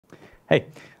Hey,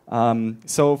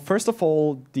 so first of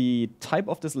all, the type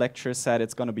of this lecture said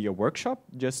it's going to be a workshop.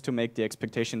 Just to make the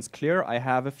expectations clear, I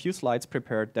have a few slides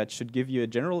prepared that should give you a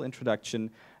general introduction,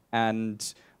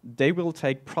 and they will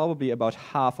take probably about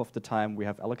half of the time we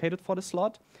have allocated for the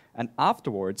slot. And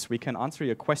afterwards, we can answer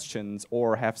your questions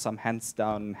or have some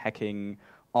hands-down hacking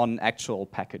on actual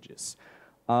packages.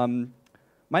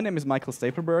 My name is Michael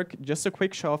Stapelberg. Just a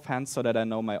quick show of hands so that I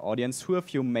know my audience. Who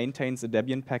of you maintains a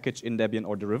Debian package in Debian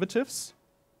or derivatives?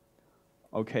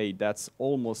 Okay, that's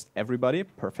almost everybody.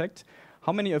 Perfect.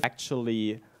 How many of you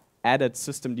actually added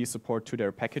systemd support to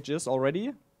their packages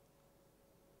already?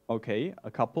 Okay,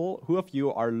 a couple. Who of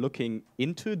you are looking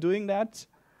into doing that?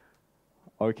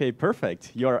 Okay,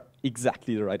 perfect. You're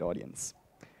exactly the right audience.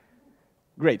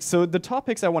 Great, so the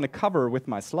topics I want to cover with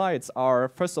my slides are,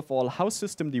 first of all, how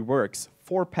systemd works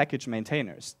for package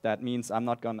maintainers. That means I'm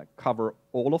not going to cover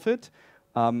all of it,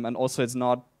 and also it's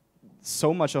not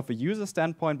so much of a user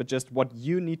standpoint, but just what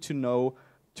you need to know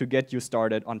to get you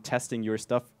started on testing your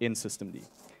stuff in systemd.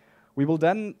 We will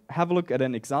then have a look at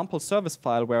an example service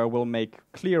file where we'll make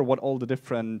clear what all the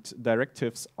different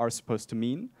directives are supposed to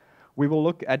mean. We will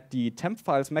look at the temp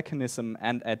files mechanism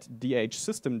and at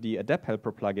dhsystemd, a deb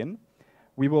helper plugin.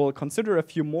 We will consider a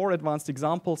few more advanced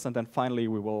examples, and then finally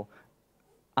we will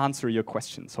answer your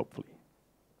questions, hopefully.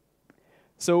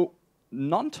 So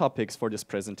non-topics for this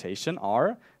presentation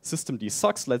are systemd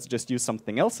sucks, let's just use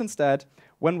something else instead,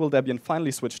 when will Debian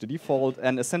finally switch to default,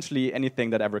 and essentially anything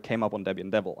that ever came up on Debian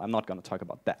Devil. I'm not going to talk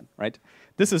about that, right?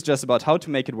 This is just about how to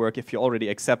make it work if you already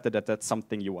accepted that that's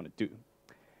something you want to do.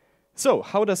 So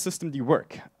how does systemd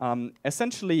work?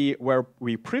 Essentially, where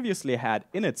we previously had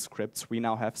init scripts, we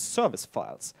now have service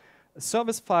files.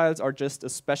 Service files are just a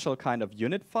special kind of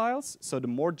unit files. So the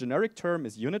more generic term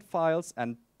is unit files,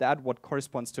 and that what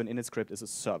corresponds to an init script is a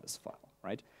service file,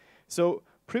 right? So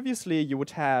previously, you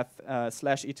would have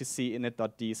 /etc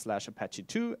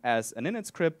init.d/apache2 as an init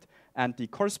script, and the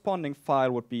corresponding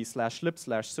file would be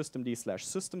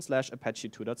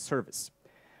 /lib/systemd/system/apache2.service.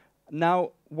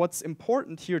 Now, what's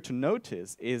important here to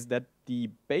notice is that the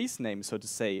base name, so to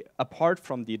say, apart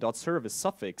from the .service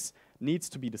suffix, needs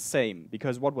to be the same,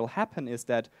 because what will happen is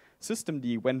that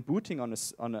systemd, when booting on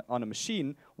a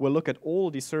machine, will look at all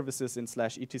the services in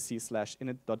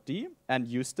 /etc/init.d and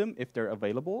use them if they're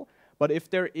available. But if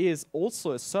there is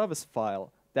also a service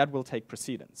file, that will take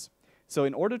precedence. So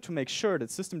in order to make sure that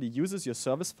systemd uses your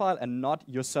service file and not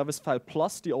your service file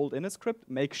plus the old init script,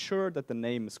 make sure that the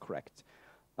name is correct.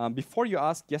 Before you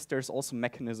ask, yes, there's also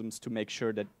mechanisms to make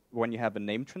sure that when you have a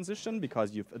name transition,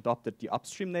 because you've adopted the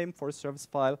upstream name for a service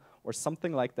file or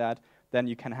something like that, then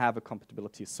you can have a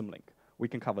compatibility symlink. We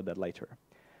can cover that later.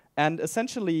 And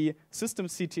essentially,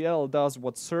 systemctl does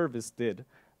what service did.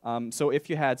 So if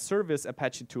you had service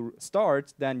apache2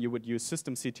 start, then you would use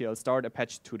systemctl start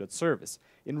apache2.service.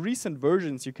 In recent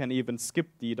versions, you can even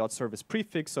skip the .service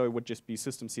prefix, so it would just be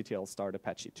systemctl start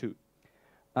apache2.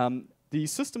 The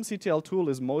systemctl tool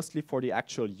is mostly for the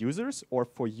actual users or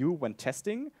for you when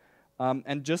testing.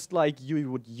 And just like you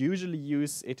would usually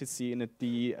use etc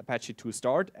init apache2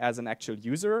 start as an actual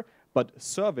user, but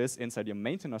service inside your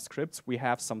maintainer scripts, we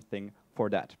have something for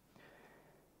that.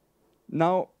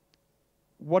 Now,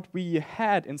 what we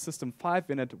had in system 5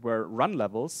 init were run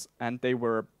levels, and they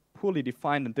were poorly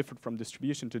defined and different from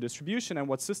distribution to distribution. And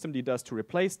what systemd does to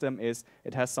replace them is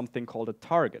it has something called a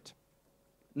target.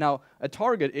 Now, a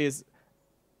target is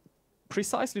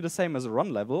precisely the same as a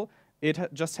run level. It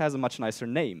just has a much nicer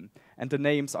name, and the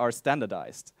names are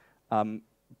standardized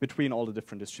between all the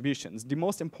different distributions. The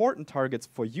most important targets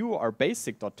for you are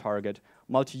basic.target,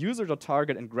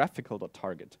 multi-user.target, and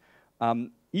graphical.target.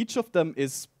 Each of them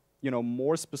is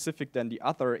more specific than the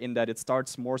other in that it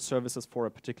starts more services for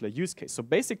a particular use case. So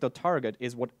basic.target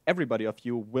is what everybody of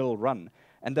you will run,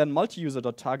 and then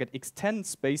multi-user.target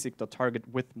extends basic.target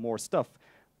with more stuff.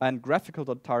 And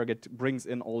graphical.target brings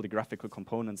in all the graphical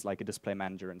components like a display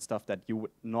manager and stuff that you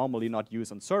would normally not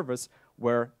use on servers,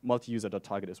 where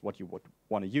multi-user.target is what you would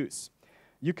want to use.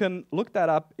 You can look that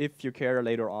up if you care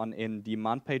later on in the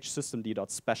man page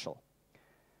systemd.special.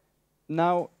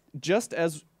 Now, just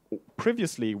as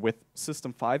previously with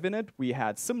system 5 init, we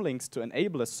had symlinks to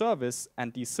enable a service,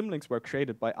 and these symlinks were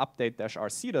created by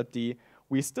update-rc.d.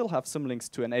 We still have symlinks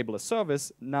to enable a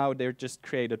service. Now they're just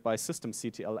created by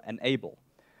systemctl enable.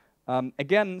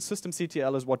 Again,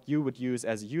 systemctl is what you would use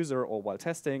as a user or while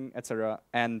testing, etc.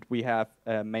 And we have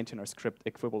a maintainer script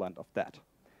equivalent of that.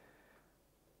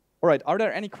 All right, are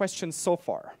there any questions so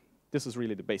far? This is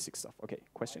really the basic stuff. Okay,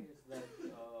 question? Why is that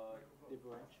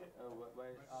differentiate? Why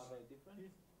are they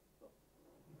different?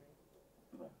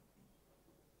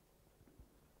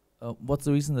 What's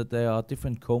the reason that there are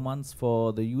different commands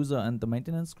for the user and the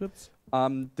maintenance scripts?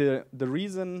 The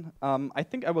reason, I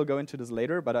think I will go into this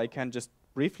later, but I can just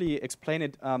briefly explain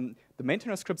it. The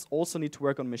maintenance scripts also need to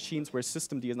work on machines where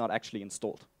systemd is not actually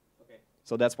installed. Okay.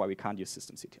 So that's why we can't use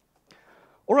systemctl.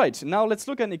 All right, now let's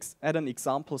look at an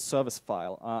example service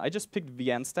file. I just picked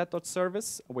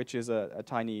vnstat.service, which is a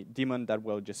tiny daemon that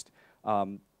will just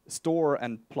store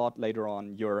and plot later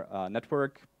on your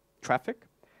network traffic.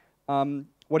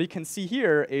 What you can see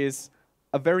here is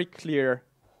a very clear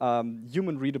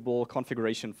human-readable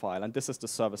configuration file, and this is the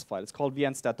service file. It's called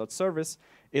vnstat.service.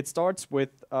 It starts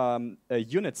with a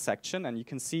unit section, and you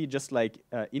can see just like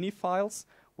ini files,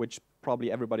 which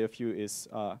probably everybody of you is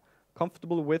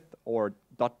comfortable with, or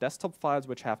 .desktop files,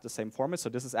 which have the same format. So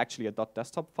this is actually a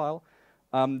 .desktop file.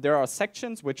 There are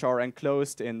sections which are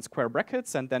enclosed in square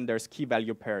brackets, and then there's key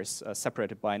value pairs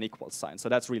separated by an equal sign. So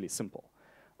that's really simple.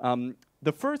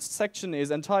 The first section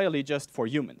is entirely just for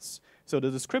humans. So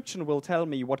the description will tell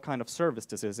me what kind of service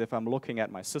this is if I'm looking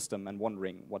at my system and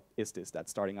wondering what is this that's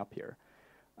starting up here.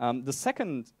 The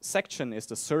second section is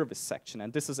the service section,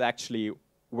 and this is actually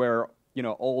where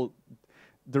all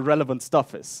the relevant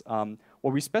stuff is.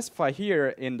 What we specify here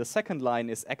in the second line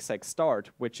is exec start,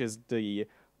 which is the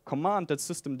command that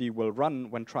systemd will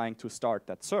run when trying to start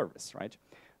that service, right?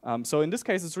 So in this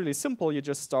case, it's really simple. You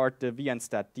just start the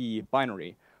vnstat_d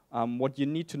binary. What you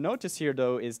need to notice here,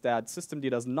 though, is that systemd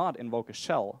does not invoke a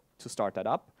shell to start that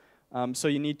up. So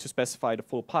you need to specify the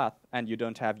full path, and you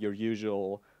don't have your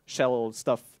usual shell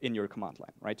stuff in your command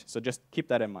line, right? So just keep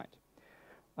that in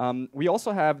mind. We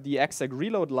also have the exec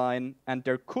reload line, and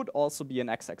there could also be an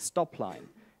exec stop line.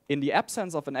 In the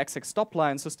absence of an exec stop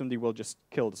line, systemd will just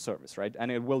kill the service, right?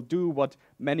 And it will do what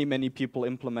many, many people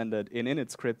implemented in init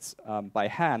scripts by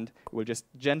hand. It will just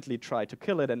gently try to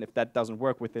kill it, and if that doesn't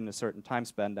work within a certain time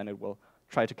span, then it will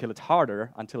try to kill it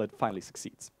harder until it finally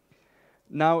succeeds.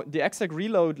 Now, the exec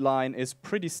reload line is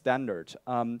pretty standard.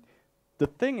 The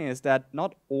thing is that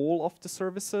not all of the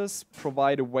services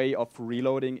provide a way of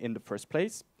reloading in the first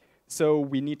place. So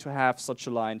we need to have such a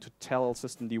line to tell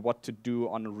systemd what to do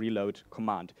on a reload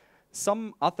command.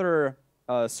 Some other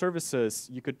services,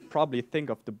 you could probably think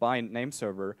of the bind name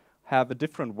server, have a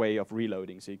different way of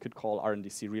reloading. So you could call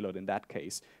rndc reload in that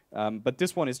case. But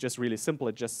this one is just really simple.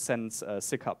 It just sends a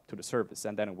SIGHUB to the service,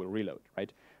 and then it will reload,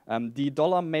 right? The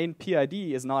 $main PID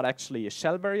is not actually a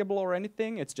shell variable or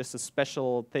anything. It's just a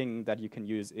special thing that you can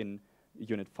use in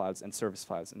unit files and service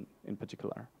files in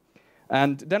particular.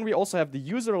 And then we also have the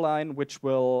user line, which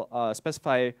will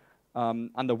specify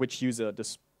under which user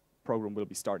this program will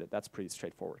be started. That's pretty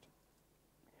straightforward.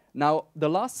 Now, the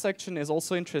last section is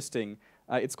also interesting.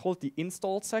 It's called the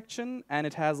install section, and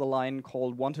it has a line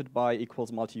called wanted by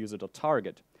equals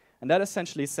multiuser.target. And that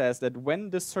essentially says that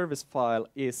when this service file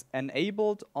is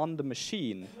enabled on the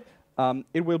machine,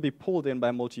 it will be pulled in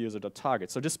by multiuser.target.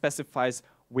 So this specifies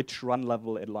which run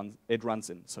level it runs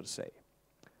in, so to say.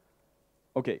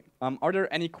 Okay, are there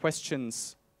any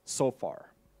questions so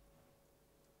far?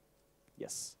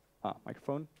 Yes,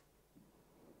 microphone.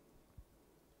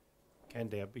 Can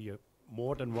there be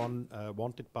more than one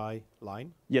wanted by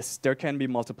line? Yes, there can be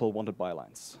multiple wanted by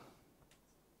lines.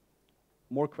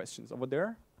 More questions over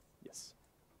there? Yes.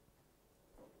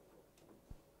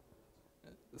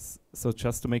 So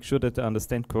just to make sure that I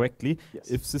understand correctly,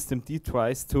 Yes. if systemd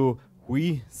tries to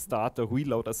restart or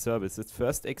reload a service, it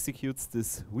first executes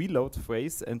this reload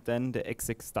phrase and then the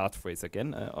exec start phrase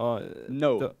again?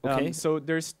 No. Okay. So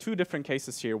there's two different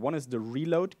cases here. One is the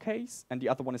reload case, and the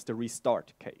other one is the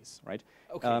restart case, right?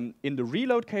 Okay. In the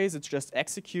reload case, it just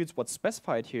executes what's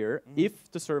specified here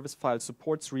if the service file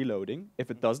supports reloading.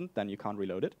 If it doesn't, then you can't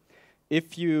reload it.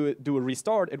 If you do a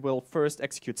restart, it will first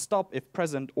execute stop if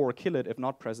present or kill it if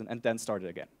not present, and then start it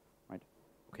again, right?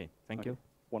 Okay, thank you.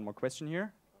 One more question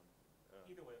here.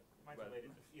 Either way, mine's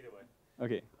related. Either way.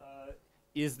 Okay.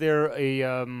 Is there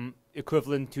a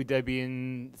equivalent to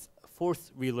Debian's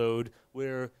force reload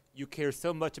where you care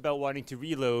so much about wanting to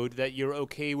reload that you're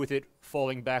okay with it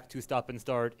falling back to stop and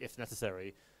start if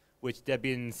necessary, which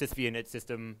Debian sysvinit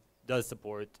system does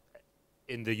support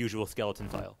in the usual skeleton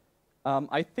file?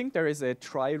 I think there is a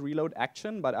try reload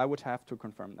action, but I would have to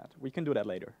confirm that. We can do that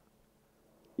later.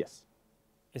 Yes.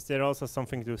 Is there also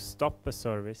something to stop a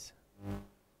service?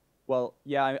 Well,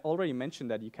 yeah, I already mentioned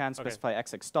that you can specify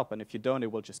exec stop, and if you don't,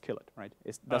 it will just kill it, right?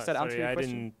 Does that answer your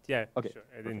question? Yeah, okay. Sure,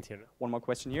 I didn't hear that. One more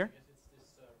question here. Yes,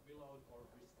 it's this reload or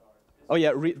restart. Oh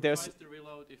yeah, there's tries to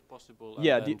reload if possible,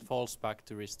 yeah, and then falls back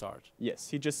to restart. Yes,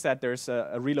 he just said there's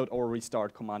a reload or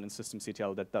restart command in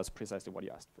systemctl that does precisely what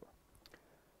you asked for.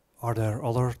 Are there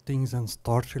other things than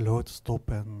start, reload, stop,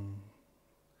 and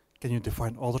can you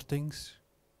define other things?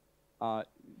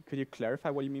 Could you clarify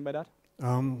what you mean by that?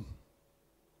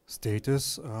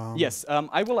 Status. Yes,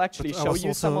 I will actually but I show was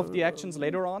you some of also, the actions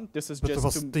later on. This is But I just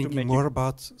was to thinking make more you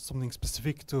about something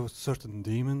specific to a certain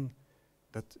daemon.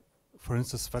 That, for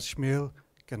instance, fetch mail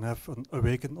can have an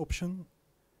awaken option.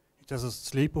 It has a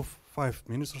sleep of 5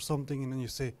 minutes or something, and then you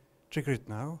say, trigger it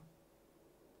now.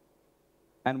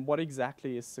 And what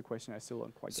exactly is the question? I still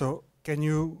don't quite get. So can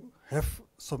you have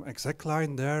some exec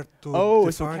line there to Oh,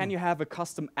 define? so can you have a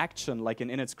custom action like in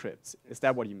init scripts? Is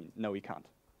that what you mean? No, we can't.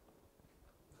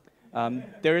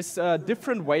 There's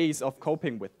different ways of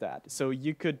coping with that. So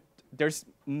you could,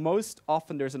 most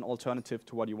often there's an alternative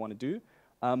to what you want to do.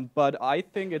 But I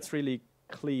think it's really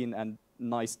clean and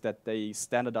nice that they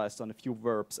standardized on a few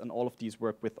verbs, and all of these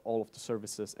work with all of the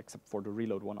services except for the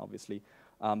reload one, obviously.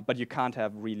 But you can't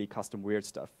have really custom weird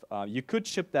stuff. You could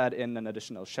ship that in an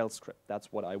additional shell script.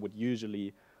 That's what I would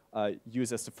usually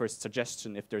use as the first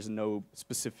suggestion if there's no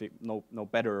specific, no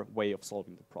better way of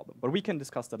solving the problem. But we can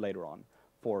discuss that later on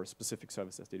for specific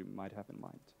services that you might have in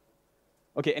mind.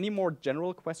 Okay, any more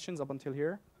general questions up until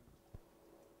here?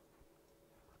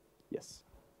 Yes.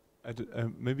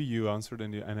 Maybe you answered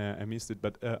and I missed it,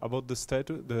 but about the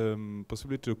status, the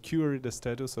possibility to query the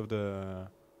status of the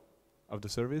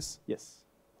service. Yes.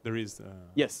 There is.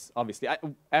 Yes, obviously.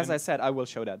 As I said, I will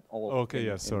show that all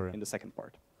in the second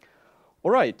part. All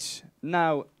right.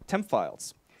 Now, temp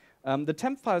files. The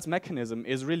temp files mechanism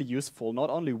is really useful,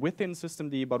 not only within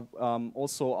systemd, but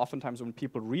also oftentimes when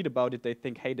people read about it, they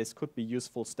think, hey, this could be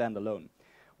useful standalone.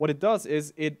 What it does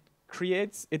is it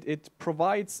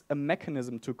provides a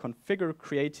mechanism to configure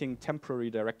creating temporary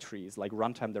directories, like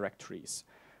runtime directories.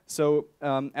 So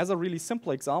as a really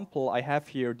simple example, I have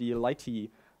here the Lighty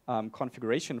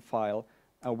configuration file,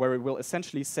 where it will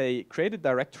essentially say, create a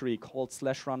directory called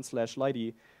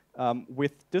 /run/Lighty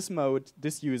with this mode,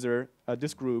 this user,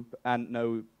 this group, and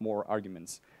no more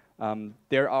arguments.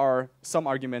 There are some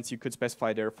arguments you could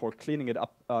specify there for cleaning it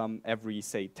up every,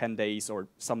 say, 10 days or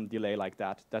some delay like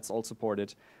that. That's all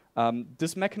supported.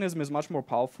 This mechanism is much more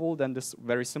powerful than this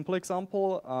very simple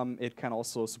example. It can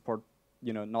also support,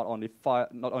 not only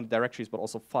directories, but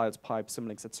also files, pipes,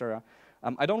 symlinks, etc.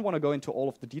 I don't want to go into all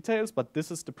of the details, but this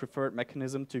is the preferred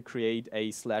mechanism to create a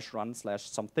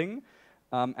 /run/something.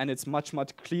 And it's much,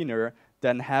 much cleaner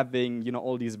than having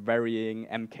all these varying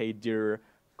mkdir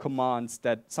commands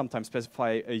that sometimes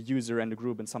specify a user and a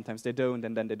group, and sometimes they don't,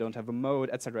 and then they don't have a mode,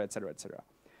 etc., etc., etc.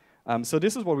 So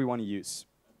this is what we want to use.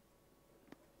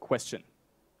 Question?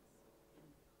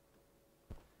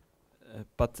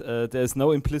 But there's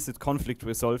no implicit conflict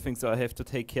resolving, so I have to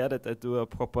take care that I do a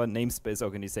proper namespace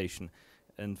organization.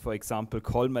 And for example,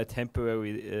 call my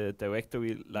temporary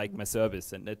directory like my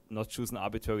service, and not choose an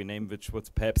arbitrary name which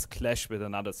would perhaps clash with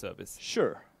another service.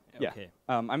 Sure. Yeah. Okay.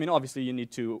 I mean, obviously, you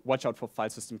need to watch out for file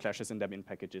system clashes in Debian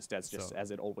packages. That's just as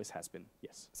it always has been.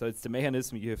 Yes. So it's the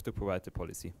mechanism, you have to provide the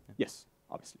policy. Yes,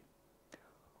 obviously.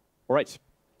 All right.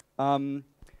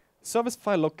 Service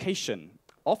file location.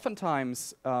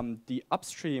 Oftentimes, the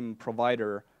upstream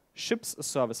provider ships a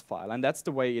service file, and that's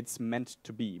the way it's meant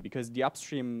to be, because the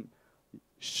upstream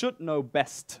should know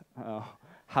best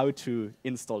how to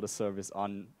install the service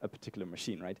on a particular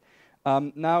machine, right?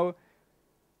 Now,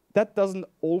 that doesn't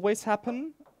always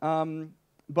happen,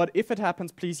 but if it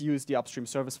happens, please use the upstream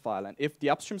service file. And if the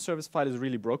upstream service file is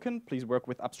really broken, please work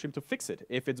with upstream to fix it.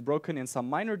 If it's broken in some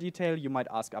minor detail, you might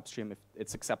ask upstream if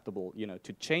it's acceptable,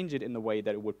 to change it in the way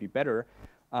that it would be better.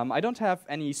 I don't have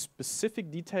any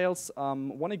specific details.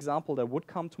 One example that would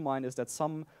come to mind is that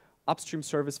some upstream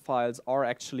service files are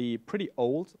actually pretty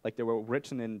old, like they were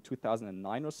written in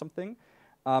 2009 or something.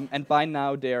 And by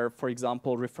now, they're, for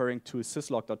example, referring to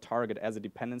syslog.target as a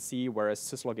dependency, whereas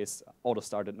syslog is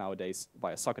auto-started nowadays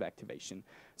via socket activation.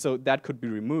 So that could be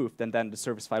removed, and then the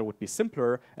service file would be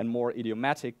simpler and more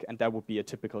idiomatic, and that would be a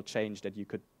typical change that you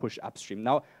could push upstream.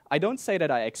 Now, I don't say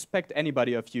that I expect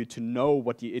anybody of you to know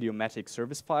what the idiomatic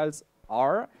service files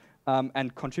are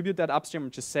and contribute that upstream.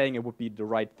 I'm just saying it would be the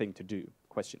right thing to do.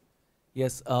 Question?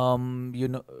 Yes,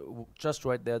 just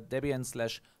right there,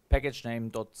 Debian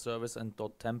 /package_name.service and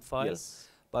 .temp files. Yes.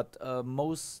 But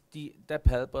most deb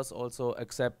helpers also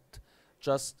accept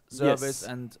just service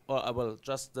and, well,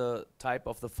 just the type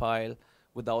of the file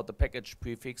without the package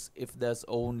prefix if there's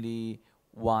only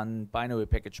one binary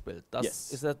package build.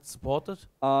 Is that supported?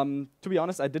 To be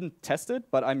honest, I didn't test it,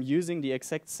 but I'm using the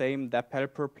exact same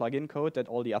debhelper plugin code that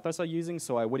all the others are using,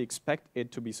 so I would expect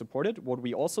it to be supported. What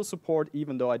we also support,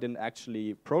 even though I didn't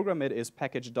actually program it, is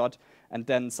package dot and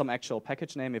then some actual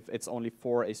package name if it's only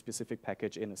for a specific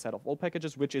package in a set of all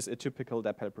packages, which is a typical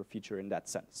debhelper feature in that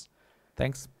sense.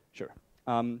 Thanks. Sure.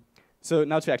 So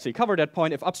now to actually cover that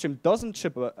point, if upstream doesn't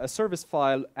ship a service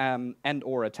file and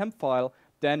or a temp file,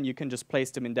 then you can just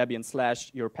place them in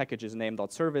Debian / your package's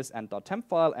name.service and .temp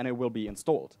file, and it will be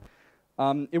installed.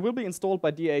 It will be installed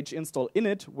by dh install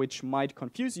init, which might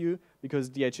confuse you because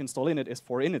dh install init is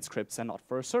for init scripts and not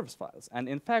for service files. And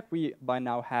in fact, we by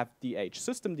now have dh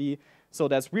systemd, so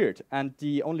that's weird. And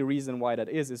the only reason why that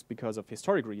is because of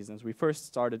historic reasons. We first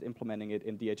started implementing it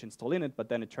in dh install init, but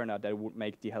then it turned out that it would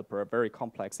make the helper very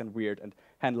complex and weird, and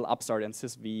handle upstart and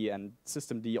sysv and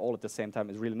systemd all at the same time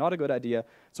is really not a good idea.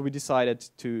 So we decided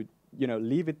to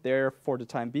leave it there for the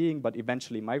time being, but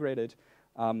eventually migrate it.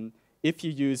 If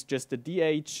you use just the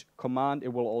dh command,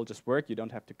 it will all just work. You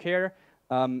don't have to care.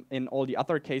 In all the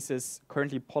other cases,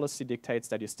 currently policy dictates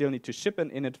that you still need to ship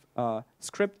an init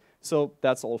script, so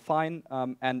that's all fine.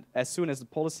 And as soon as the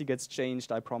policy gets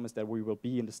changed, I promise that we will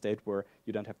be in the state where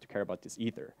you don't have to care about this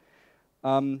either.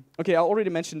 Okay, I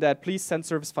already mentioned that please send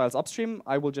service files upstream.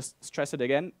 I will just stress it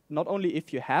again. Not only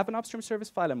if you have an upstream service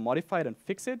file and modify it and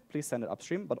fix it, please send it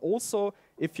upstream, but also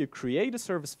if you create a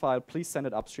service file, please send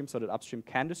it upstream so that upstream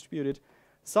can distribute it.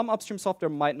 Some upstream software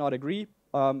might not agree.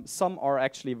 Some are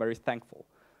actually very thankful.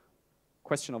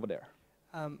 Question over there.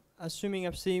 Assuming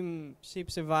upstream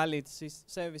ships a valid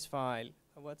service file,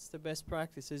 what's the best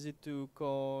practice? Is it to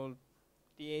call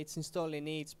dh install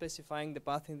init specifying the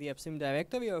path in the upstream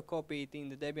directory, or copy it in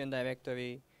the Debian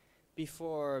directory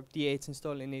before dh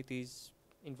install init is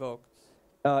invoked?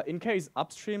 In case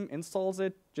upstream installs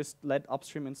it, just let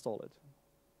upstream install it.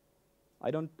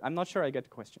 I'm not sure I get the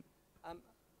question.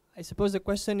 I suppose the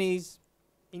question is,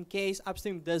 in case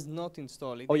upstream does not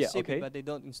install it, Oh they yeah, ship okay. it, but they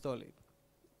don't install it.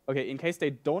 Okay, in case they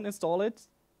don't install it,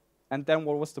 and then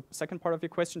what was the second part of your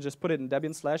question? Just put it in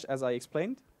Debian / as I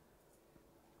explained?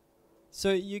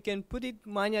 So you can put it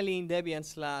manually in Debian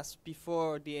 /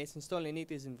 before dh install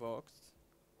init is invoked.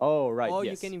 Oh, right, Or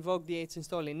yes. you can invoke dh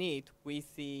install init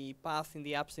with the path in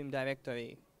the upstream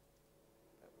directory.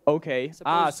 Okay.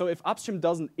 So if upstream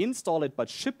doesn't install it but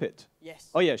ship it. Yes.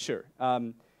 Oh yeah, sure.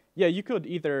 Yeah, you could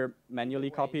either manually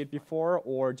copy it before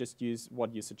or just use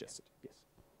what you suggested. Yes.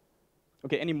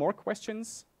 Okay, any more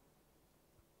questions?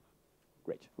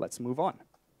 Great, let's move on.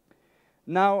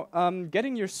 Now,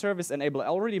 getting your service enabled, I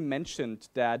already mentioned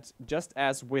that just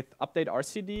as with update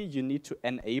RCD, you need to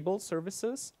enable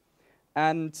services.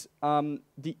 And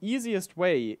the easiest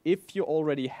way, if you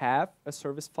already have a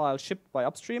service file shipped by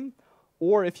upstream,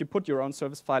 or if you put your own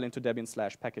service file into Debian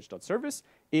 / package.service,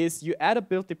 is you add a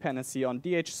build dependency on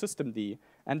dh systemd,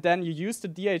 and then you use the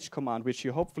dh command, which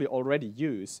you hopefully already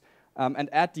use, and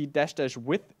add the --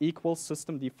 with equals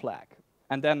systemd flag.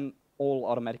 And then all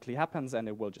automatically happens, and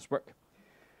it will just work.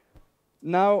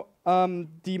 Now,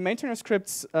 the maintainer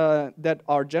scripts that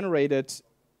are generated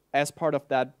as part of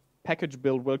that package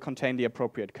build will contain the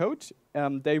appropriate code.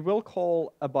 They will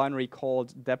call a binary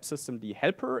called debsystemd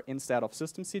helper instead of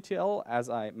systemctl, as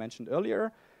I mentioned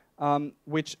earlier,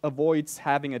 which avoids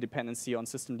having a dependency on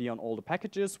systemd on all the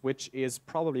packages, which is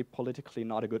probably politically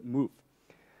not a good move.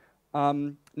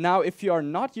 Now, if you are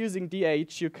not using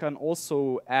dh, you can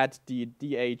also add the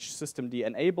dh systemd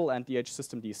enable and dh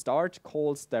systemd start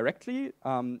calls directly.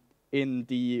 In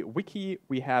the wiki,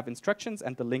 we have instructions,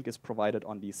 and the link is provided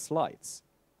on these slides.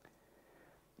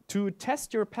 To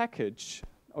test your package,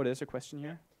 oh, there's a question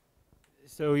here.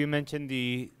 So you mentioned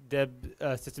the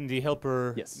systemd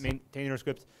helper Yes. maintainer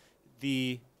script.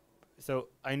 So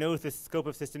I know the scope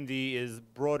of systemd is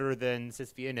broader than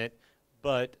sysv init,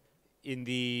 but in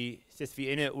the sysv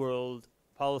init world,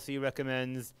 policy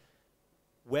recommends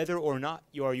whether or not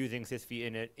you are using sysv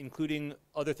init, including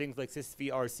other things like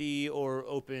sysvrc or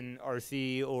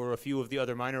openrc or a few of the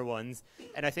other minor ones,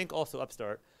 and I think also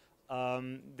upstart.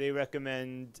 They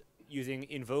recommend using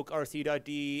invoke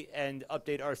rc.d and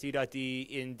update rc.d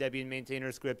in Debian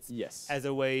maintainer scripts as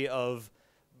a way of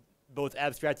both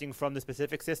abstracting from the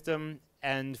specific system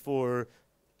and for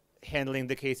handling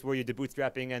the case where you're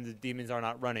debootstrapping and the daemons are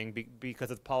not running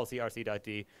because of policy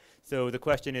rc.d. So the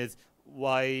question is,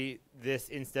 why this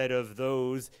instead of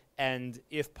those? And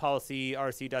if policy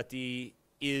rc.d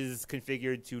is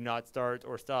configured to not start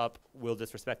or stop, will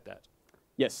this respect that?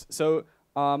 Yes. So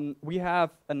we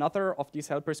have another of these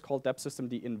helpers called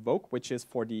debsystemd invoke, which is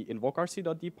for the invoke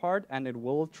rc.d part, and it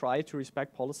will try to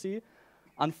respect policy.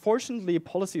 Unfortunately,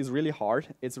 policy is really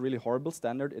hard. It's a really horrible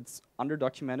standard. It's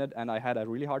underdocumented, and I had a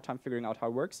really hard time figuring out how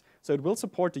it works. So it will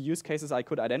support the use cases I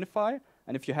could identify,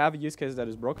 and if you have a use case that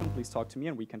is broken, please talk to me,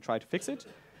 and we can try to fix it.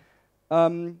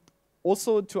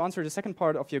 Also, to answer the second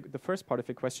part of the first part of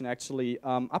your question, actually,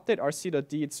 update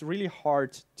rc.d, it's really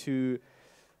hard to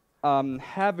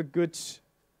have a good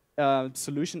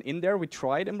solution in there. We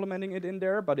tried implementing it in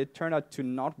there, but it turned out to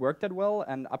not work that well,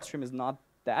 and upstream is not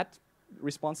that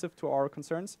responsive to our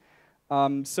concerns.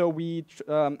 So we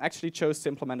actually chose to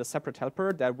implement a separate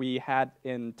helper that we had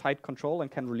in tight control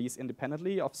and can release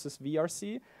independently of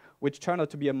sysvrc, which turned out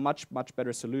to be a much, much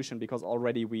better solution because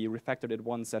already we refactored it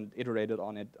once and iterated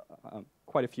on it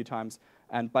quite a few times.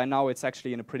 And by now, it's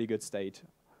actually in a pretty good state.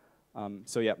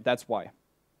 So yeah, that's why.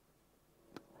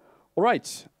 All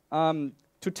right.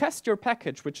 To test your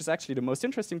package, which is actually the most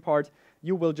interesting part,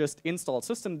 you will just install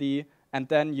systemd, and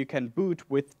then you can boot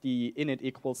with the init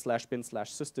equals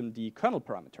 /bin/systemd kernel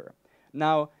parameter.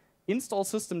 Now, install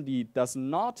systemd does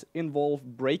not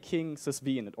involve breaking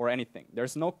sysvinit or anything.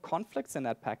 There's no conflicts in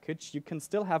that package. You can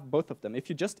still have both of them. If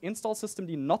you just install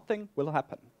systemd, nothing will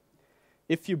happen.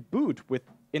 If you boot with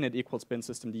init equals bin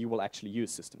systemd, you will actually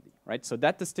use systemd, right? So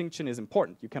that distinction is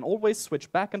important. You can always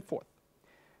switch back and forth.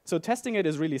 So testing it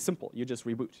is really simple. You just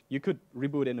reboot. You could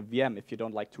reboot in a VM if you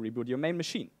don't like to reboot your main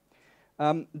machine.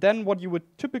 Then what you would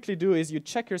typically do is you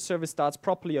check your service starts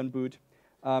properly on boot.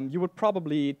 You would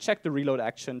probably check the reload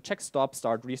action, check stop,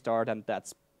 start, restart, and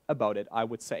that's about it, I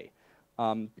would say.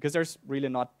 Because there's really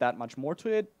not that much more to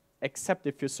it, except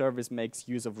if your service makes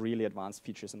use of really advanced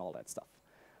features and all that stuff.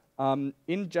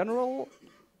 In general,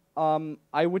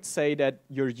 I would say that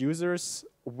your users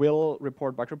will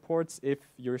report bug reports if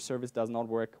your service does not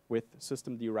work with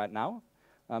systemd right now.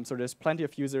 So there's plenty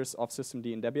of users of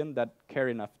systemd in Debian that care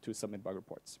enough to submit bug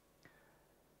reports.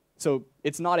 So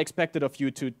it's not expected of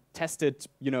you to test it,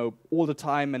 all the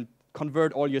time and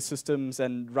convert all your systems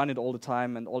and run it all the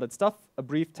time and all that stuff. A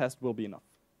brief test will be enough.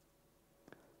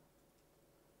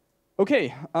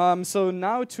 Okay, so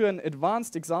now to an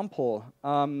advanced example.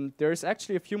 There's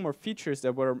actually a few more features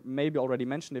that were maybe already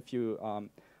mentioned if you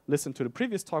listened to the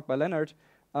previous talk by Leonard.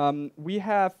 We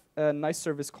have a nice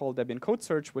service called Debian Code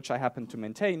Search, which I happen to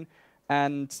maintain.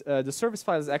 And the service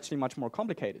file is actually much more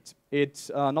complicated. It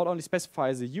not only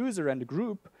specifies a user and a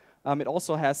group, it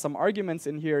also has some arguments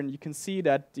in here. And you can see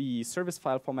that the service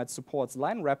file format supports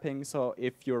line wrapping. So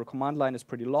if your command line is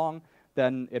pretty long,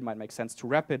 then it might make sense to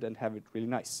wrap it and have it really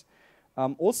nice.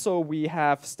 Also, we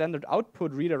have standard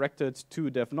output redirected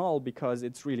to dev null because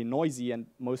it's really noisy and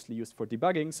mostly used for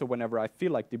debugging. So whenever I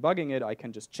feel like debugging it, I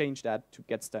can just change that to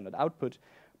get standard output.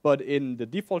 But in the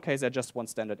default case, I just want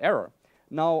standard error.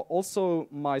 Now, also,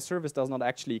 my service does not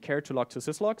actually care to log to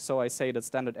syslog, so I say that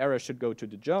standard error should go to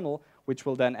the journal, which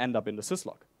will then end up in the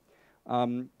syslog.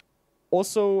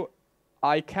 Also,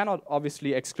 I cannot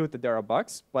obviously exclude that there are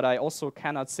bugs, but I also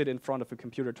cannot sit in front of a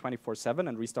computer 24/7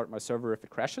 and restart my server if it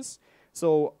crashes.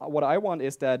 So what I want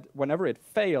is that whenever it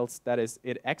fails, that is,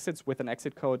 it exits with an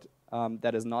exit code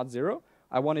that is not 0,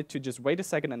 I want it to just wait a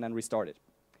second and then restart it.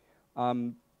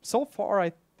 So far,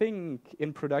 I think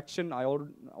in production, I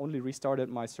only restarted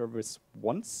my service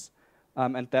once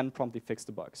and then promptly fixed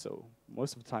the bug. So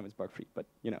most of the time it's bug-free, but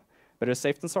better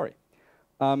safe than sorry.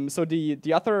 So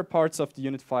the other parts of the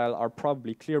unit file are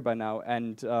probably clear by now.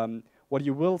 And what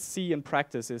you will see in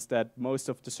practice is that most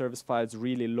of the service files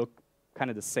really look kind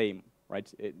of the same,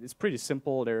 right? It's pretty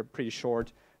simple. They're pretty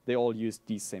short. They all use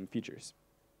these same features.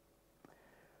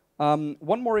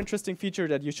 One more interesting feature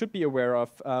that you should be aware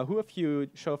of, who of you,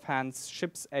 show of hands,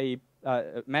 ships a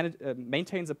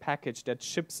maintains a package that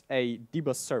ships a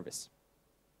dbus service?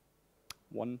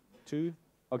 1, 2,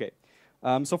 okay.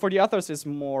 So for the others, it's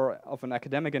more of an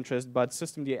academic interest, but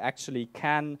systemd actually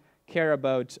can care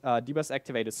about dbus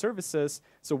activated services.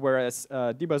 So whereas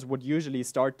dbus would usually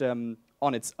start them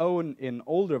on its own in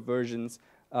older versions,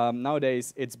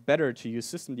 nowadays it's better to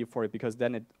use systemd for it because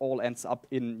then it all ends up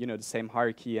in the same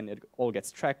hierarchy and it all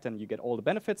gets tracked and you get all the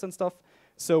benefits and stuff.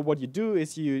 So what you do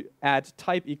is you add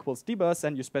type equals dbus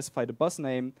and you specify the bus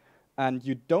name, and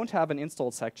you don't have an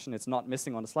install section. It's not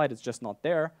missing on the slide. It's just not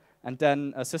there. And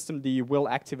then systemd will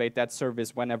activate that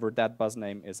service whenever that bus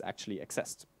name is actually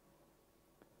accessed.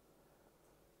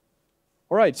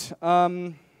 All right.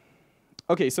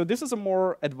 Okay, so this is a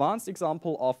more advanced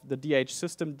example of the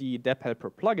systemd deb helper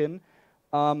plugin.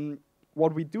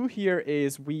 What we do here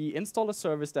is we install a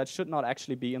service that should not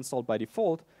actually be installed by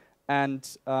default. And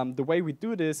the way we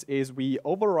do this is we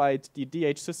override the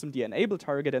systemd enable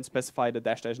target and specify the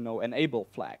 --no enable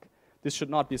flag. This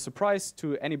should not be a surprise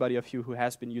to anybody of you who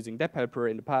has been using deb helper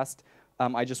in the past.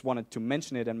 I just wanted to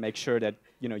mention it and make sure that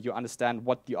you understand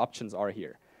what the options are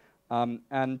here.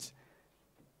 And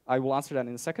I will answer that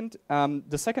in a second.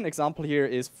 The second example here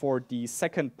is for the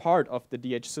second part of the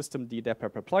DH systemd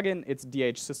developer plugin. It's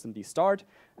DH systemd start.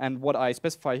 And what I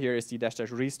specify here is the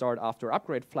 -- restart after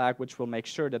upgrade flag, which will make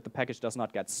sure that the package does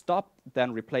not get stopped,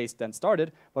 then replaced, then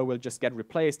started, but will just get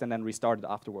replaced and then restarted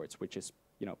afterwards, which is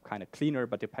kind of cleaner,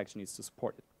 but the package needs to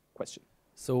support it. Question.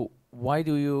 So why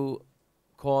do you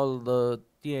call the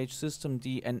DH systemd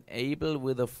enable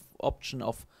with a option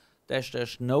of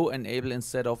 -- no enable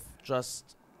instead of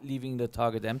just leaving the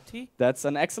target empty? That's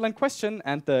an excellent question,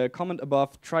 and the comment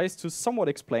above tries to somewhat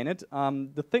explain it.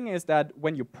 The thing is that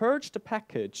when you purge the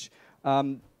package,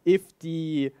 if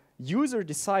the user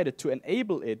decided to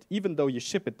enable it, even though you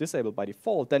ship it disabled by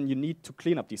default, then you need to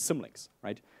clean up these symlinks,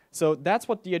 right? So that's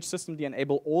what DH systemd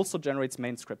enable also generates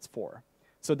main scripts for.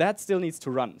 So that still needs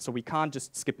to run, so we can't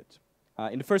just skip it.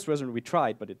 In the first version, we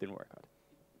tried, but it didn't work out.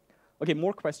 OK,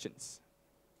 more questions?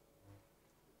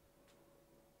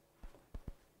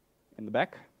 In the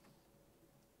back?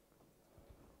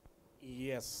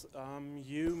 Yes,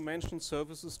 you mentioned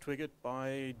services triggered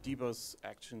by dbus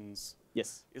actions.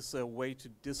 Yes. Is there a way to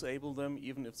disable them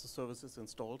even if the service is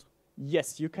installed?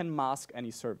 Yes, you can mask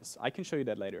any service. I can show you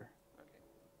that later.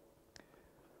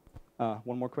 Okay.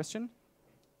 One more question?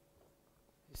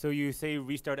 So you say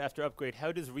restart after upgrade.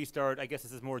 How does restart, I guess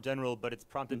this is more general, but it's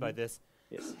prompted by this.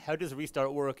 Yes. How does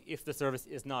restart work if the service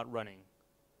is not running?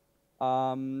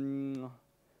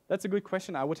 That's a good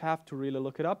question. I would have to really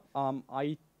look it up.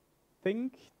 I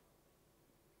think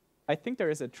there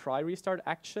is a try restart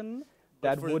action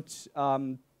that would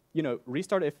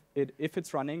restart if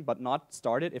it's running, but not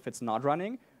start it if it's not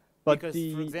running. But because,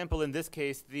 for example, in this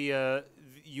case,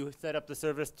 you set up the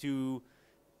service to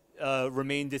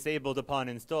remain disabled upon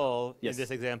install. Yes. In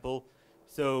this example,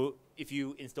 so if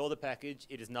you install the package,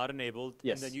 it is not enabled,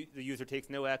 yes. and then the user takes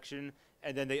no action,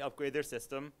 and then they upgrade their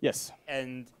system. Yes.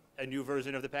 And a new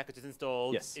version of the package is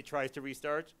installed. Yes. It tries to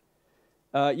restart.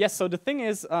 Yes, so the thing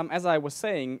is, as I was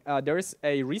saying, there is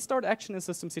a restart action in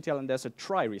systemctl and there's a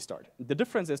try restart. The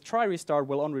difference is try restart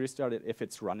will only restart it if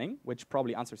it's running, which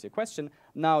probably answers your question.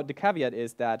 Now, the caveat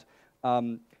is that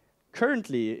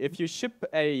currently,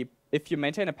 if you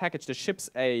maintain a package that ships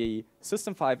a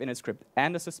system5 init script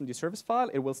and a systemd service file,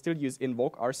 it will still use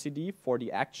invoke rcd for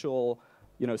the actual,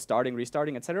 starting,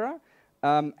 restarting, etc.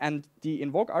 And the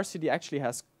invoke rcd actually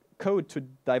has code to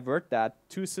divert that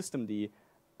to systemd.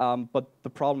 But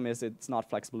the problem is it's not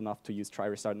flexible enough to use try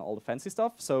restart and all the fancy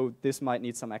stuff. So this might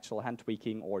need some actual hand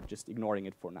tweaking or just ignoring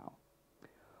it for now.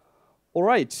 All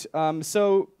right.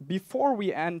 So before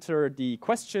we enter the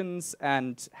questions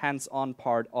and hands-on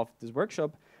part of this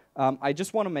workshop, I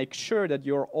just want to make sure that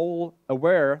you're all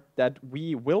aware that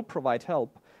we will provide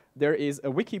help. There is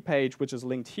a wiki page which is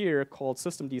linked here called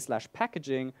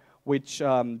systemd/packaging, which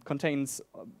contains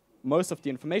most of the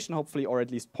information, hopefully, or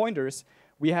at least pointers.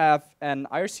 We have an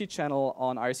IRC channel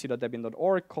on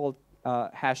irc.debian.org called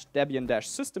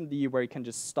 #debian-systemd, where you can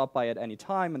just stop by at any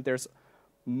time. And there's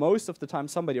most of the time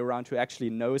somebody around who actually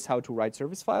knows how to write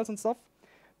service files and stuff.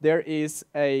 There is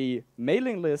a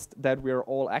mailing list that we're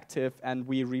all active, and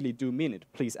we really do mean it.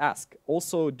 Please ask.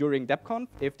 Also, during DebConf,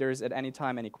 if there's at any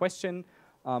time any question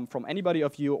from anybody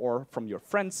of you or from your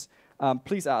friends,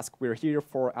 please ask. We're here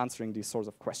for answering these sorts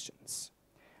of questions.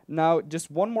 Now, just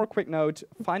one more quick note,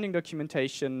 finding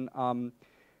documentation.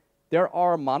 There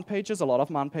are man pages, a lot of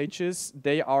man pages.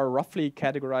 They are roughly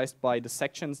categorized by the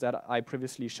sections that I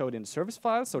previously showed in the service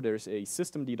file. So there's a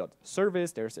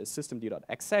systemd.service, there's a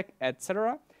systemd.exec,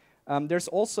 etc. There's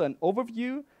also an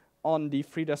overview on the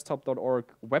freedesktop.org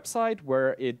website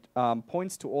where it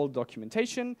points to all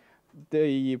documentation.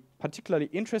 The particularly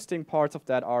interesting parts of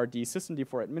that are the systemd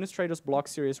for administrators blog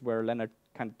series, where Leonard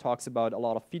kind of talks about a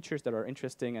lot of features that are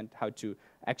interesting and how to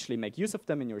actually make use of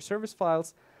them in your service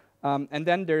files. And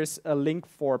then there's a link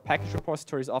for package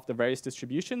repositories of the various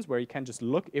distributions, where you can just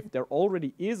look if there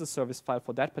already is a service file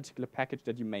for that particular package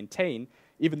that you maintain,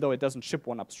 even though it doesn't ship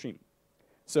one upstream.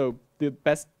 So the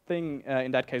best thing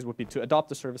in that case would be to adopt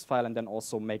the service file and then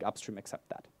also make upstream accept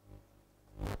that.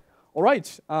 All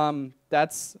right,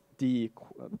 that's the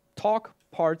talk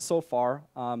part so far.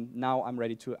 Now I'm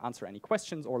ready to answer any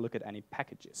questions or look at any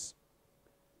packages.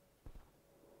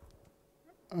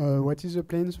 What is the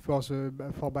plans for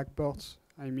backports?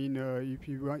 I mean, if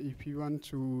you want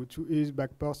to ease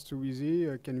backports to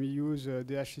Wheezy, can we use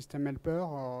DH system helper?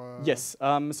 Or yes.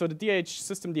 So the DH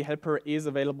systemd helper is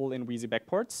available in Wheezy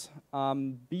backports.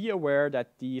 Be aware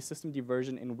that the systemd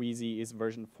version in Wheezy is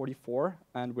version 44,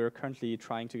 and we're currently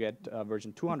trying to get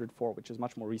version 204, which is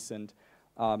much more recent,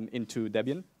 into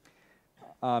Debian.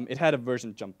 It had a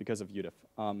version jump because of UDIF.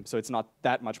 So it's not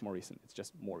that much more recent. It's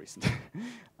just more recent.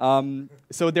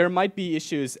 So there might be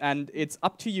issues, and it's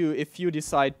up to you if you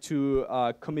decide to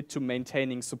commit to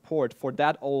maintaining support for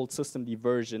that old systemd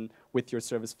version with your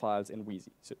service files in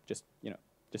Wheezy. So just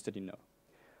that you know.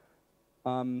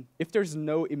 If there's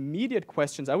no immediate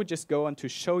questions, I would just go on to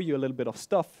show you a little bit of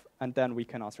stuff, and then we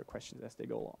can answer questions as they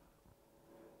go along.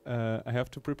 I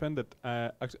have to prepend that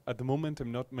at the moment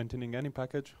I'm not maintaining any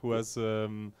package who has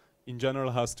in general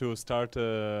has to start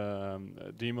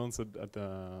daemons at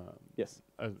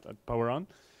power on,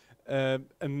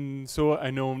 and so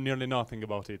I know nearly nothing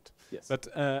about it. Yes. But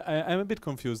I'm a bit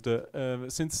confused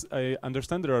since I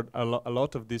understand there are a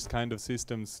lot of these kind of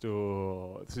systems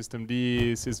to systemd,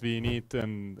 sysv init,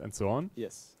 and so on.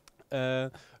 Yes.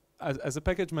 As a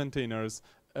package maintainers.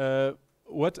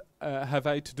 What have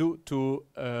I to do to?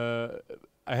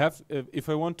 I have if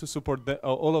I want to support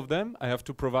all of them, I have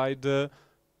to provide the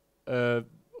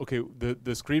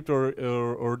script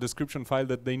or description file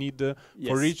that they need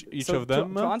for each so of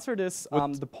them. To answer this,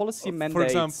 the policy mandates. For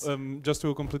example, just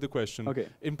to complete the question. Okay.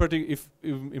 In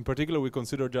particular, we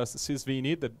consider just sysv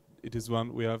init, that it is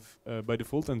one we have by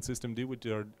default, and systemd, which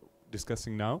we are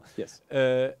discussing now. Yes.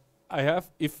 I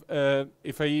have if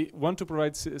I want to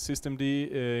provide systemd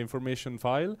information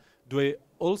file, do I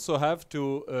also have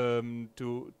to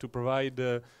provide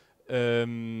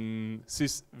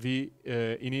sysv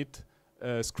init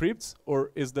scripts,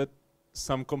 or is that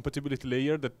some compatibility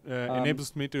layer that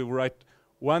enables me to write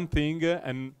one thing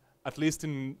and at least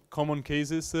in common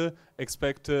cases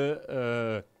expect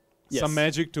some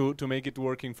magic to make it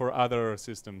working for other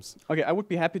systems? Okay, I would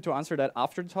be happy to answer that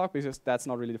after the talk, because that's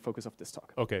not really the focus of this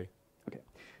talk. Okay. Okay.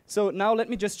 So now let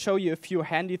me just show you a few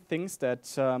handy things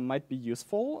that might be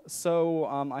useful. So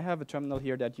I have a terminal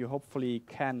here that you hopefully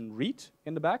can read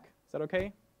in the back. Is that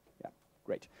okay? Yeah,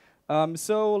 great.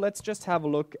 So let's just have a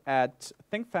look at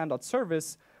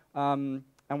thinkfan.service. And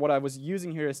what I was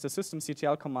using here is the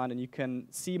systemctl command, and you can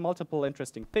see multiple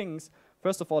interesting things.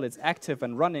 First of all, it's active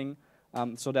and running.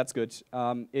 So that's good.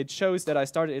 It shows that I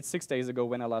started it 6 days ago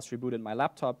when I last rebooted my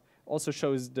laptop. Also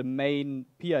shows the main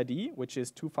PID, which is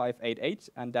 2588,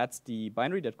 and that's the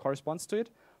binary that corresponds to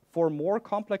it. For more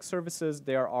complex services,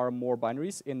 there are more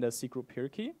binaries in the C group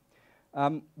hierarchy.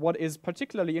 What is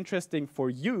particularly interesting for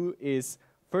you is,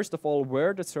 first of all,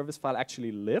 where the service file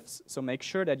actually lives. So make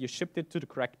sure that you shipped it to the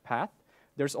correct path.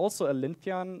 There's also a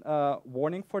Linthian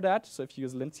warning for that. So if you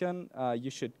use Linthian, you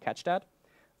should catch that.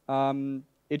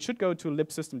 It should go to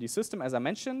libsystemd, as I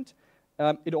mentioned.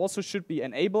 It also should be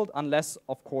enabled unless,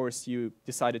 of course, you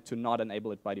decided to not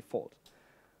enable it by default.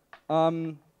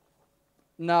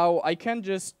 Now, I can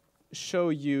just show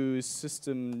you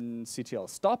systemctl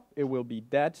stop. It will be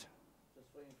dead. Just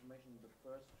for information, the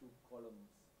first two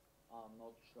columns are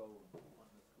not shown on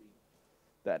the screen.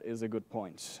 That is a good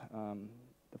point.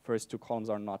 The first two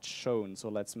columns are not shown, so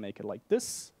let's make it like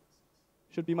this.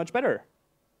 Should be much better.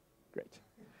 Great.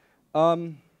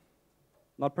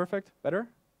 Not perfect, better?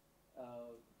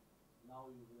 Now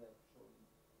you will have shown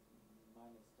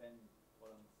 -10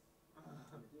 columns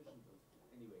in addition to,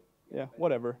 anyway. Yeah,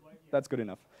 whatever. That's good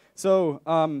enough. So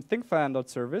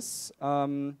thinkfan.service.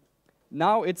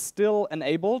 Now it's still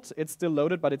enabled. It's still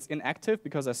loaded, but it's inactive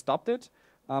because I stopped it.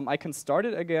 I can start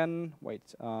it again.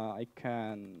 Wait, I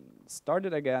can start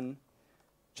it again.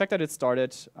 Check that it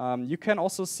started. You can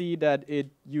also see that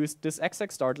it used this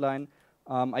exec start line.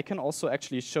 I can also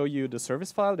actually show you the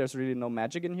service file. There's really no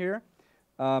magic in here.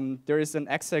 There is an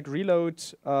exec reload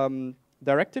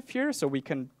directive here, so we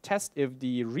can test if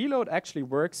the reload actually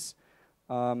works,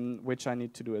 which I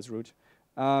need to do as root.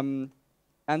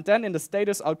 And then in the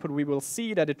status output, we will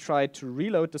see that it tried to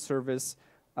reload the service.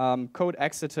 Code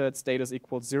exited, status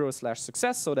equals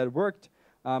 0/success, so that worked.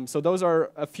 So those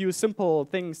are a few simple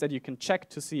things that you can check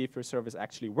to see if your service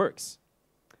actually works.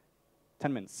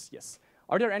 10 minutes, yes.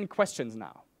 Are there any questions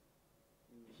now?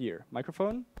 Here,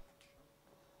 microphone.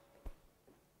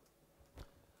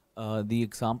 The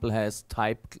example has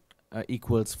type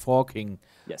equals forking.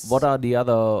 Yes. What are the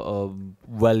other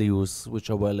values which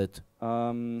are valid?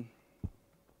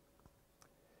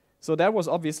 So that was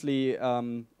obviously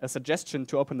a suggestion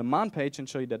to open the man page and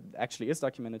show you that it actually is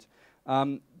documented.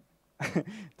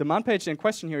 The man page in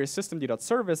question here is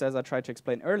systemd.service, as I tried to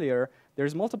explain earlier.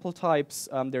 There's multiple types.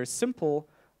 There's simple,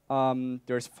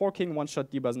 there's forking,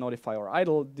 one-shot, debus, notify, or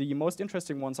idle. The most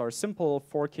interesting ones are simple,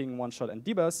 forking, one-shot, and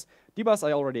debus. Debus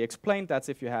I already explained. That's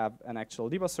if you have an actual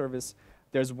debus service.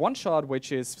 There's one-shot,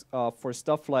 which is for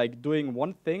stuff like doing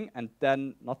one thing and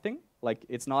then nothing. Like,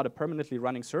 it's not a permanently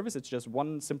running service. It's just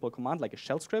one simple command, like a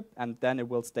shell script, and then it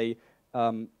will stay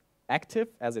active,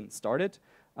 as in started.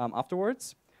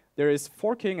 afterwards. There is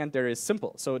forking and there is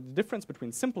simple. So the difference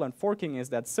between simple and forking is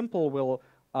that simple will,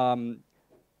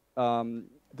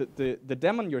 the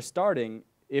daemon you're starting,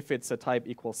 if it's a type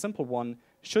equals simple one,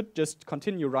 should just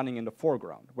continue running in the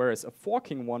foreground, whereas a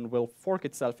forking one will fork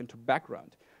itself into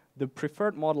background. The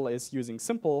preferred model is using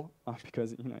simple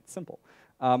because it's simple.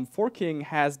 Forking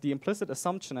has the implicit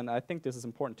assumption, and I think this is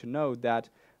important to know, that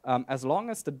as long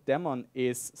as the daemon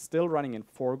is still running in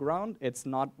foreground, it's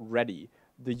not ready.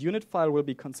 The unit file will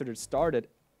be considered started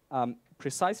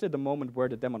precisely the moment where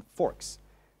the daemon forks.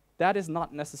 That is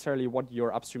not necessarily what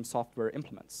your upstream software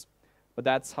implements, but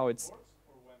that's how it's.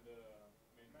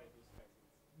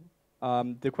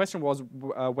 The question was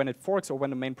when it forks or when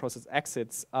the main process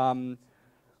exits.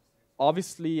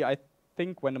 Obviously, I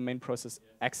think when the main process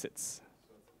exits.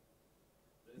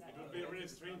 It would be really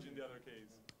strange in the other case.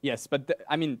 Yes, but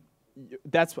I mean,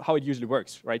 that's how it usually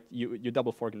works, right? You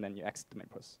double fork and then you exit the main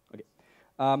process. Okay.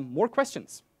 More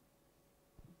questions?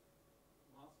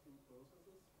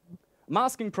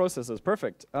 Masking processes,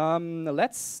 perfect.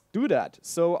 Let's do that.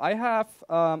 So I have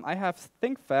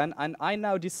ThinkFan, and I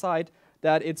now decide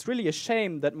that it's really a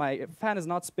shame that my fan is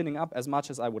not spinning up as much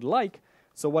as I would like.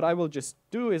 So what I will just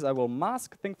do is I will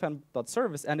mask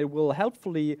thinkfan.service, and it will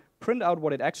helpfully print out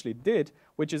what it actually did,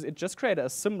 which is it just created a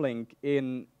symlink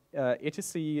in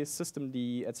etc,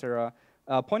 systemd, etc.,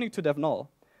 pointing to dev null.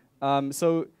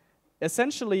 So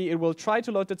essentially, it will try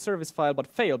to load that service file, but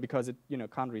fail because it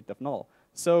can't read dev null.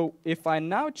 So if I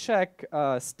now check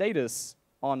status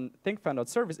on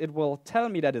thinkfan.service, it will tell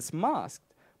me that it's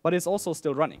masked, but it's also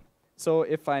still running. So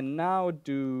if I now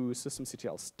do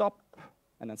systemctl stop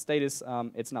and then status,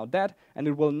 it's now dead, and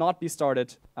it will not be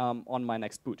started on my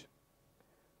next boot.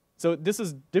 So this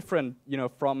is different,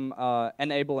 from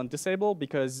enable and disable,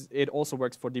 because it also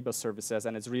works for debug services,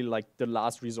 and it's really like the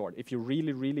last resort. If you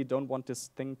really, really don't want this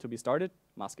thing to be started,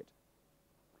 mask it.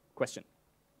 Question?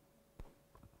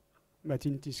 But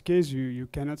in this case, you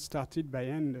cannot start it by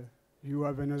hand. You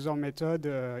have another method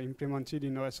implemented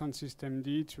in recent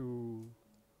systemd to.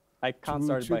 I can't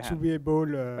start it by hand. To be able.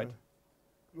 Right.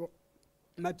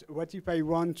 But what if I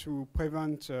want to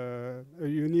prevent a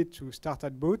unit to start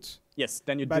at boot? Yes,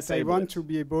 then you but disable it. But I want to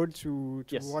be able to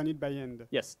yes. run it by hand.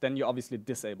 Yes, then you obviously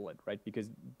disable it, right? Because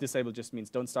disable just means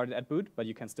don't start it at boot, but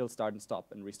you can still start and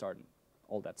stop and restart and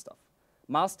all that stuff.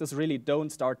 Mask is really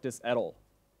don't start this at all,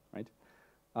 right?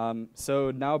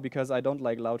 So now, because I don't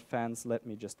like loud fans, let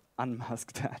me just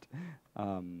unmask that.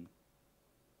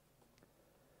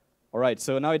 All right,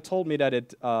 so now it told me that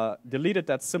it deleted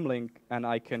that symlink, and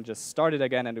I can just start it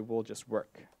again, and it will just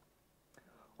work.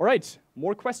 All right,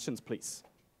 more questions, please.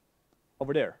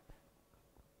 Over there.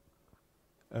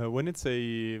 When it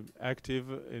says active,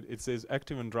 it says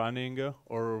active and running,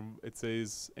 or it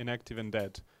says inactive and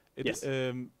dead. Yes.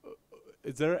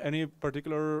 Is there any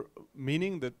particular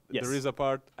meaning that yes. there is a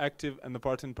part active and the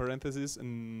part in parentheses?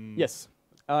 Yes.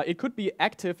 It could be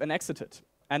active and exited.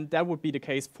 And that would be the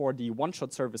case for the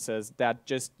one-shot services that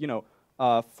just,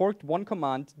 forked one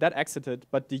command, that exited,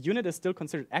 but the unit is still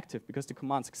considered active because the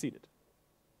command succeeded.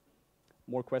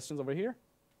 More questions over here?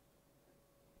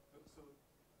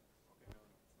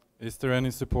 Is there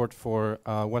any support for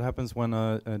what happens when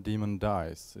a daemon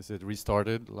dies? Is it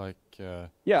restarted like?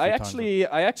 Yeah, I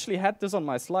actually had this on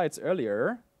my slides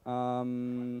earlier.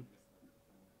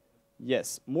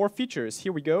 Yes, more features.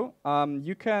 Here we go.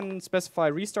 You can specify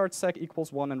restart sec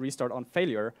equals 1 and restart on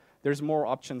failure. There's more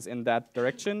options in that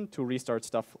direction to restart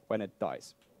stuff when it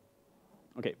dies.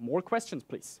 Okay, more questions,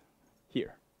 please.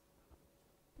 Here.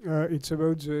 It's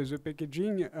about the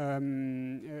packaging.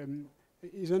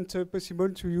 Isn't it possible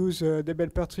to use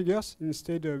developer triggers?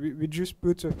 Instead, we just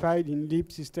put a file in lib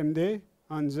systemd,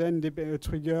 and then the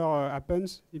trigger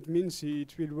happens. It means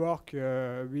it will work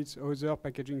with other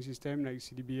packaging system like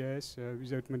CDBS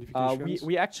without modifications.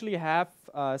 We actually have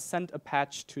sent a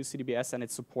patch to CDBS, and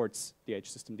it supports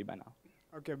DHsystemd by now.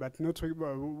 Okay, but no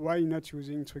why not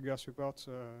using trigger support?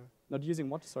 Not using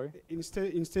what? Sorry.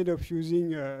 Instead of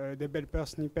using a developer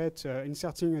snippet,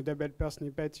 inserting a developer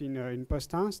snippet in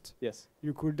post-inst, yes,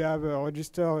 you could have a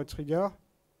register trigger.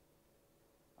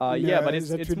 Yeah, but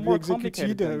it's more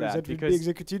complicated than that. That will be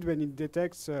executed when it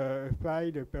detects a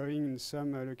file appearing in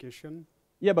some location.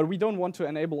 Yeah, but we don't want to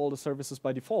enable all the services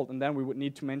by default, and then we would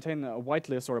need to maintain a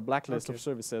whitelist or a blacklist of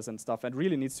services and stuff. It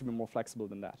really needs to be more flexible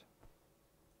than that.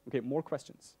 Okay, more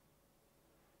questions?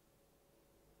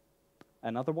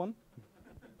 Another one?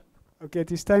 Okay,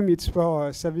 this time it's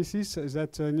for services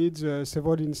that needs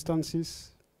several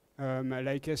instances,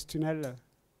 like S-tunnel.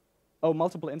 Oh,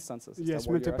 multiple instances. Yes,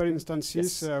 multiple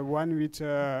instances. Yes. One with,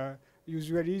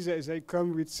 usually they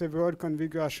come with several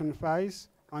configuration files.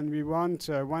 and we want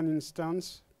one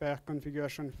instance per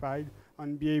configuration file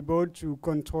and be able to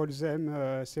control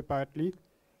them separately.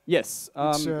 Yes,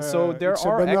 so there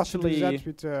are actually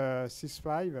with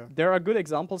sys5. There are good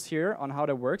examples here on how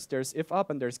that works. There's ifup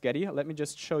and there's getty. Let me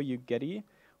just show you getty,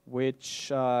 which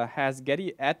has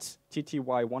getty at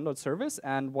tty1.service.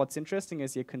 And what's interesting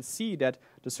is you can see that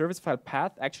the service file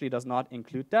path actually does not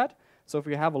include that. So if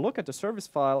we have a look at the service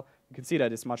file, you can see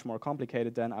that it's much more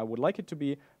complicated than I would like it to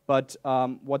be. But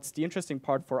what's the interesting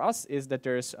part for us is that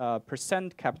there's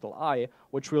 %I,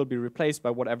 which will be replaced by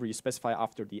whatever you specify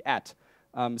after the at.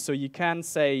 So you can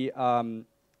say,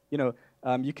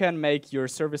 you can make your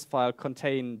service file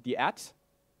contain the at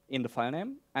in the file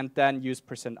name, and then use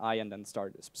 %I and then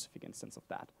start a specific instance of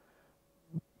that.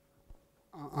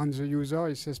 And the user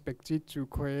is expected to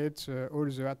create all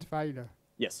the at file?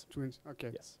 Yes.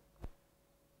 Okay. Yes.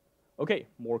 Okay,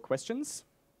 more questions?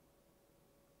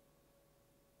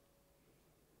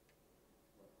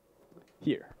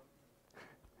 Here.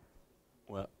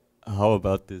 Well, how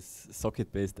about this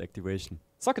socket-based activation?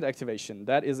 Socket activation,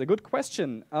 that is a good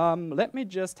question. Let me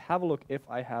just have a look if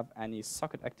I have any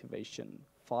socket activation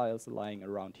files lying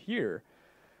around here.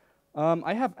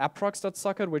 I have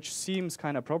approx.socket, which seems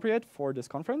kind of appropriate for this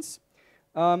conference.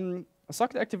 A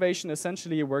socket activation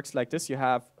essentially works like this. You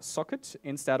have socket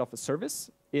instead of a service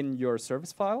in your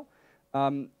service file,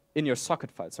 in your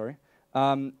socket file, sorry.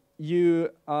 You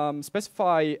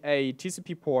specify a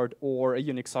TCP port or a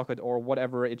Unix socket or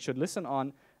whatever it should listen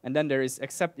on, and then there is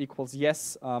accept equals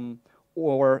yes,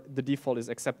 or the default is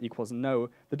accept equals no.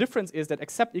 The difference is that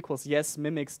accept equals yes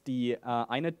mimics the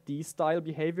inetd style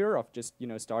behavior of just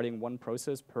starting one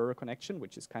process per connection,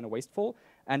 which is kind of wasteful.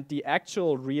 And the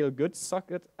actual real good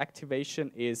socket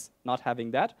activation is not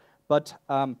having that, but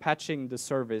patching the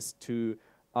service to,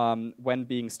 when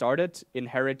being started,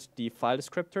 inherit the file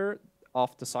descriptor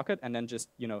of the socket and then just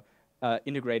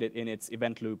integrate it in its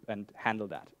event loop and handle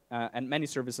that. And many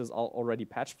services are already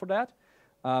patched for that.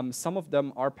 Some of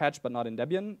them are patched but not in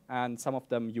Debian, and some of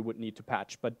them you would need to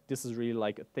patch. But this is really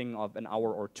like a thing of an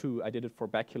hour or two. I did it for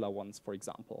Bacula once, for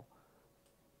example.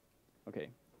 Okay,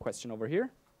 question over here.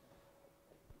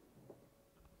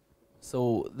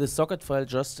 So the socket file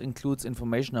just includes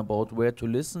information about where to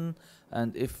listen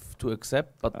and if to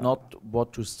accept, but not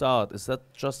what to start. Is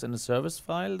that just in a service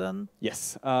file then?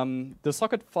 Yes. The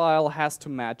socket file has to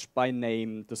match by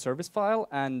name the service file,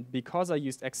 and because I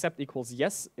used accept equals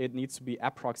yes, it needs to be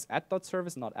approx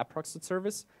at.service, not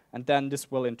approx.service, and then this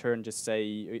will in turn just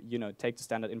say, take the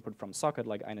standard input from socket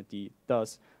like inetd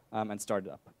does, and start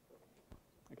it up.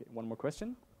 Okay, one more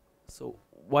question. So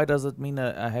why does it mean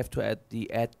I have to add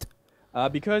the at?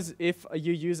 Because if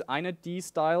you use inetd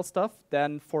style stuff,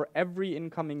 then for every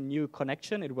incoming new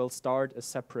connection, it will start a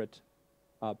separate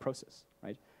process,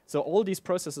 right? So all these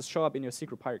processes show up in your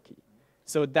secret hierarchy.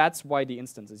 So that's why the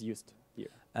instance is used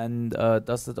here. And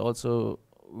does it also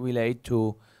relate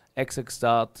to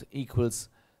execstart equals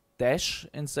dash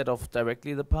instead of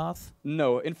directly the path?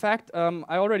 No. In fact,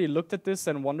 I already looked at this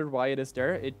and wondered why it is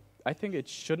there. I think it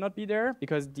should not be there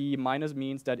because the minus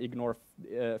means that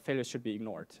failures should be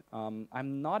ignored.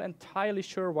 I'm not entirely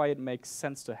sure why it makes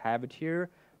sense to have it here.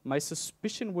 My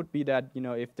suspicion would be that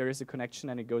if there is a connection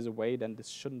and it goes away, then this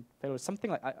shouldn't fail.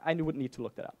 Something like I would need to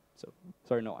look that up. So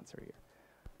sorry, no answer here.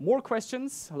 More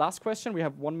questions. Last question. We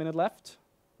have 1 minute left.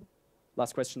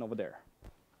 Last question over there.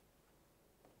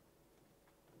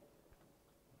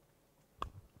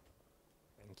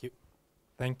 Thank you.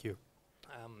 Thank you.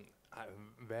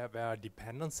 Where are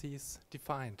dependencies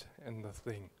defined in the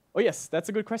thing? Oh yes, that's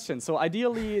a good question. So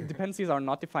ideally, dependencies are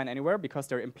not defined anywhere because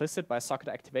they're implicit by socket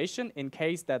activation. In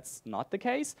case that's not the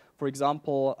case, for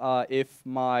example, I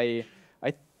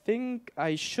think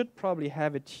I should probably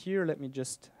have it here. Let me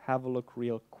just have a look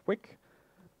real quick.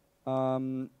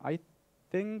 I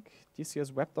think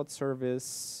DCS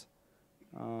web.service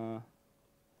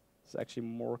is actually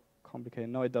more complicated.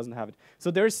 No, it doesn't have it.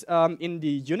 So there's, in the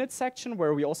unit section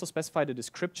where we also specify the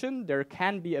description, there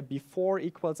can be a before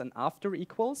equals and after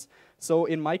equals. So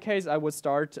in my case, I would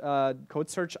start code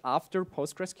search after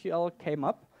PostgreSQL came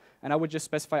up, and I would just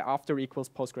specify after equals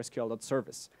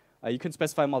PostgreSQL.service. You can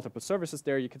specify multiple services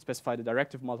there, you can specify the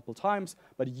directive multiple times,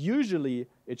 but usually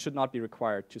it should not be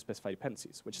required to specify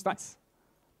dependencies, which is nice.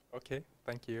 Okay,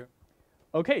 thank you.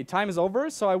 Okay, time is over,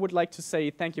 so I would like to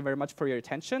say thank you very much for your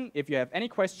attention. If you have any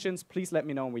questions, please let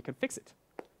me know and we can fix it.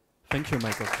 Thank you,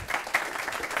 Michael.